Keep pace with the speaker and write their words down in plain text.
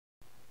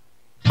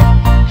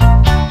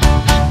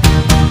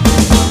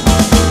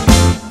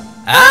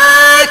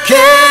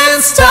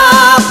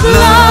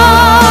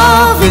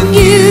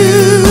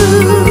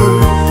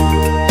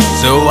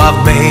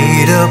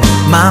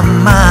my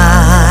mind.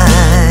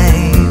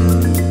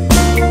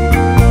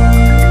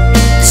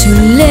 To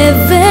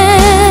live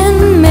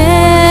in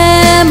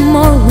memory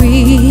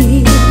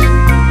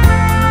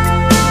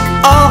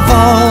of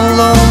all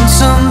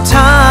lonesome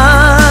time.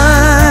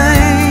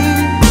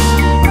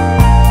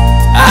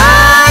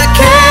 I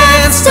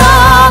can't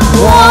stop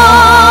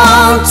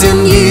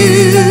wanting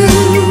you.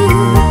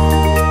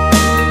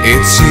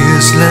 It's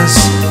useless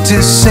to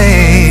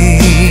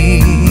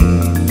say,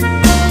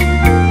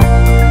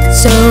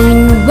 so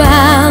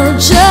I'll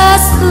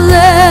just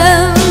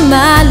live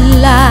my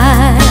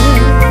life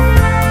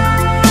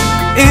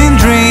in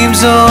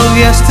dreams of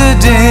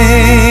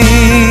yesterday.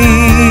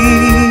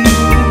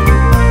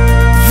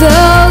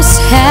 Those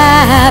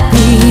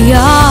happy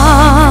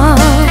hours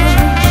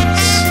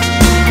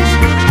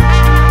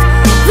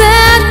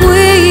that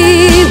we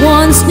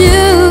once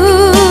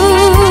knew,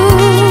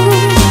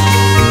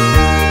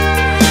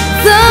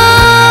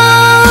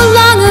 though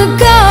long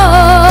ago,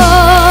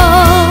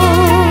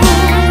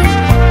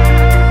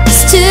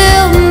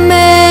 still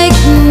make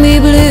me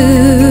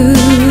blue.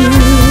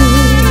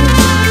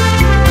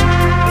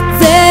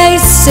 They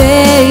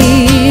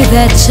say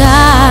that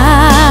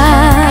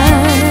time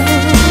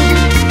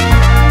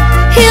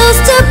heals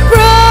the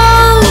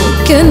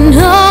broken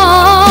heart,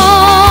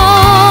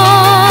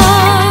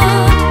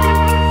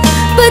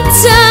 but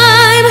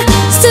time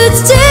stood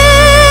still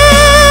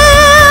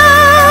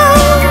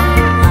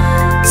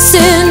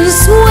since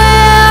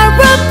we're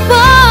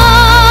apart.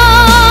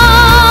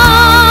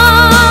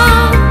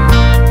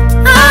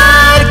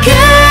 I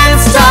can't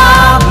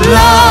stop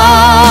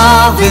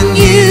loving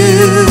you.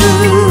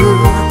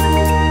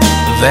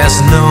 There's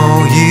no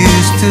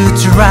use to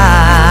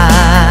try.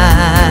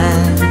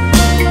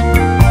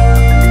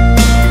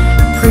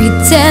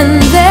 Pretend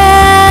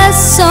there's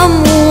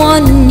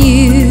someone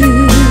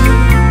new.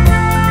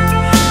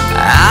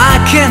 I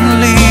can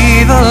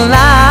live a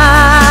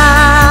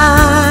lie.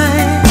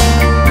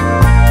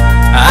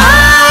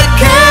 I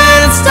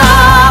can't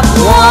stop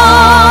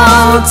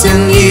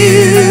wanting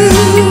you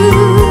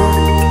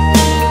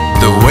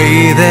the way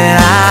that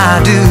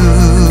I do.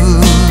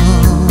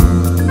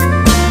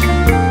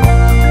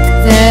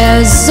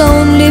 There's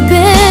only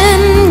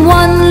been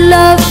one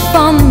love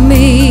for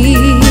me.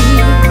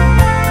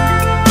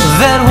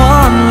 That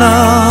one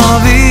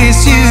love is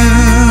you.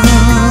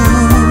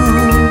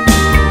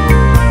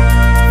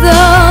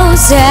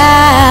 Those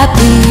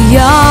happy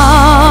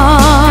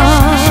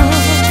hours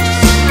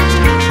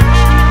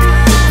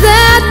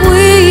that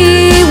we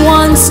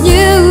once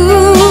knew,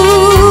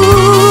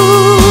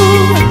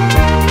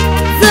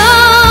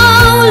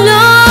 though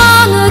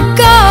long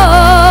ago,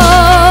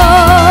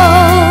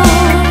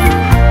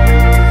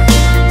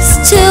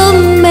 still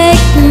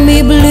make me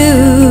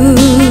blue.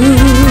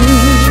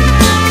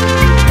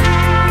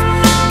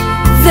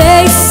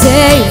 They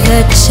say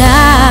that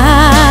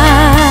time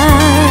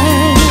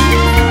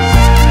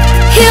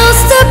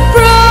heals the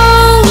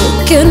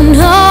broken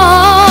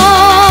heart,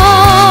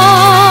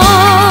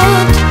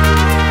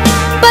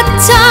 but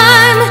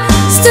time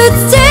stood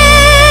still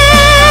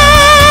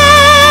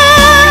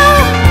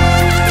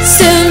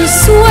since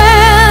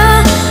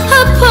we're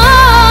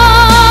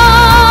apart.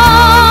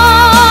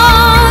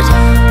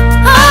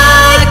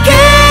 I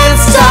can't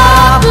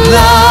stop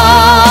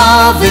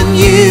loving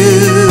you,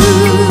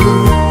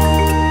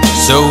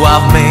 so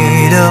I've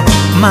made up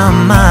my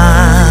mind.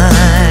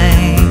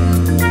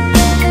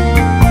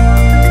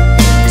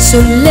 So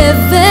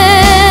live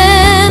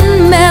in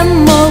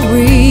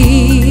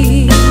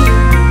memory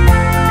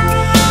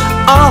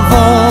of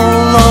all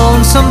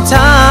lonesome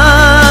times.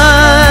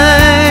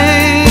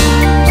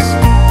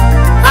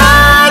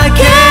 I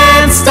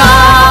can't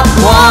stop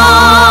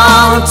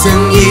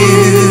wanting you.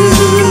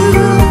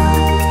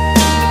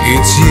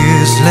 It's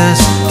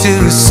useless to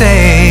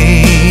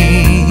say,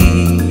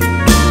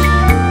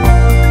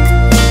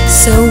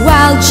 so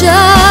I'll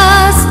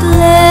just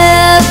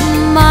live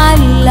my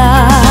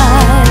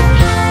life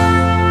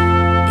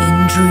in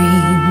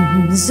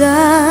dreams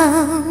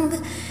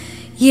of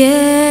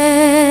yesterday.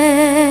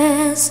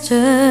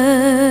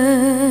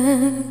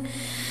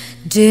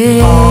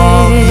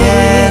 of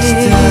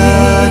yesterday.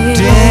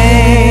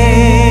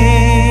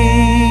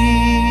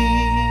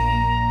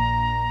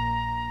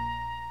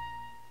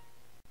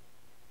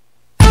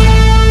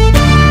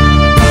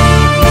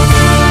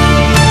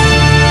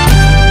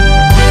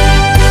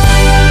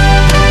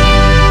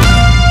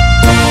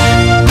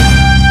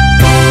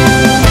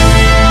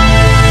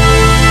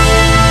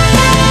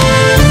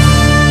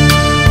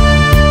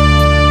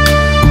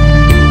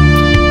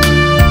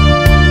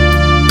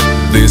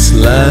 This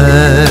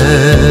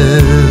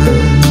land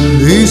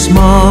is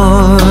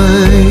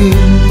mine.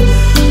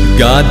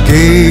 God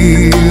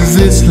gave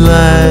this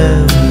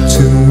land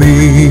to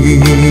me.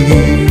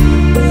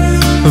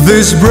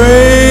 This brave,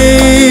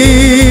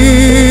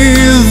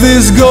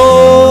 this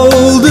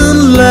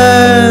golden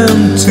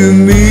land to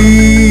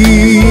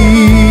me.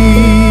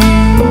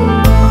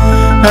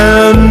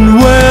 And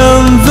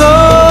when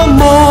the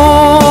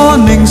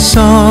morning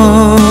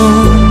sun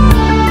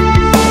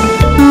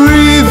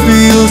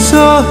reveals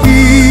her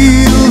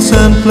heels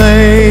and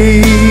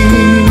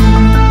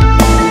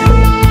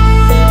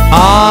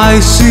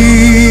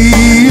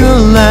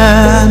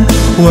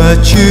the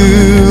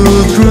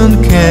children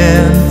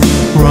can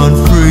run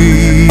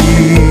free.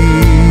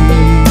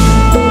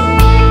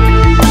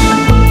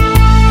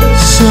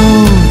 So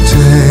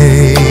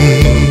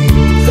take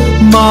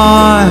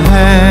my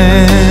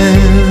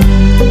hand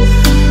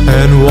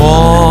and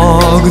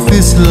walk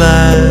this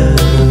land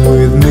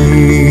with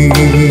me,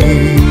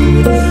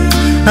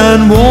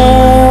 and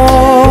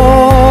walk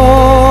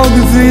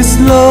this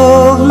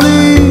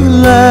lovely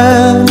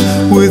land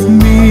with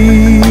me.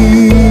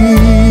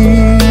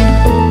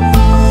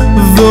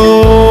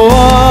 Though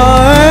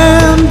I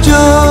am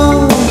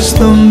just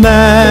a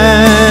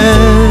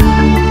man,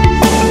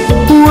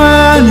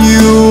 when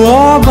you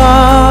are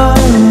by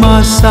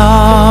my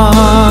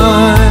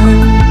side,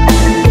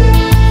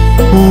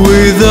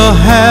 with the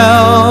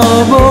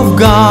help of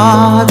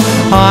God,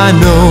 I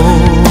know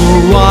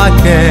I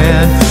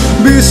can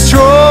be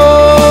strong.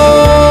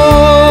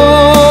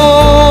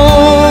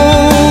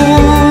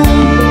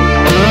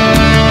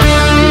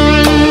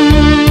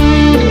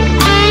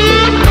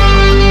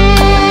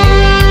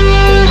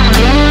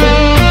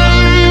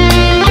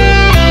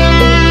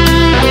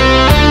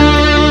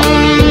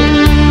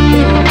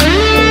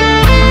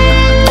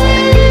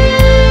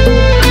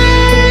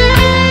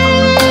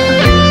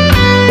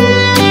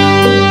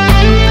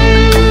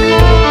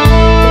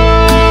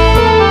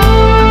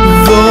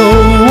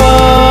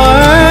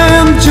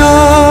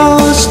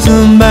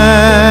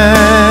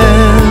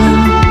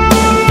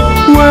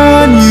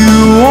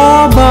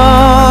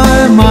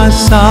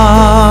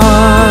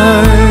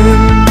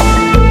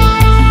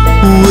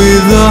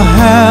 With the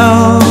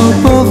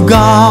help of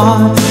God,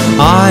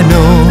 I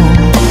know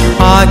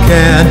I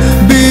can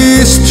be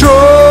strong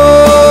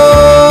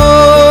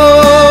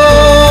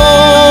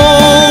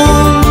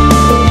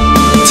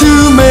to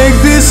make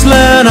this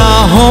land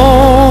our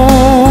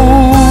home.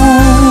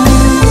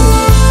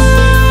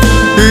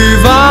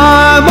 If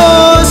I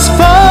must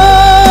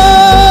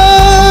fight,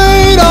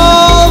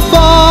 I'll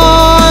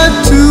fight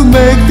to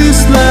make this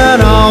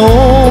land our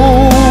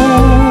own.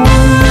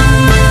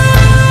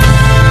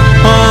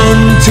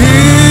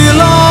 Until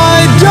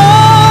I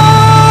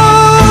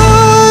die,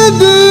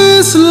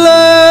 this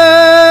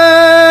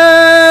land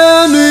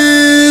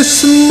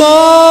is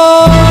mine.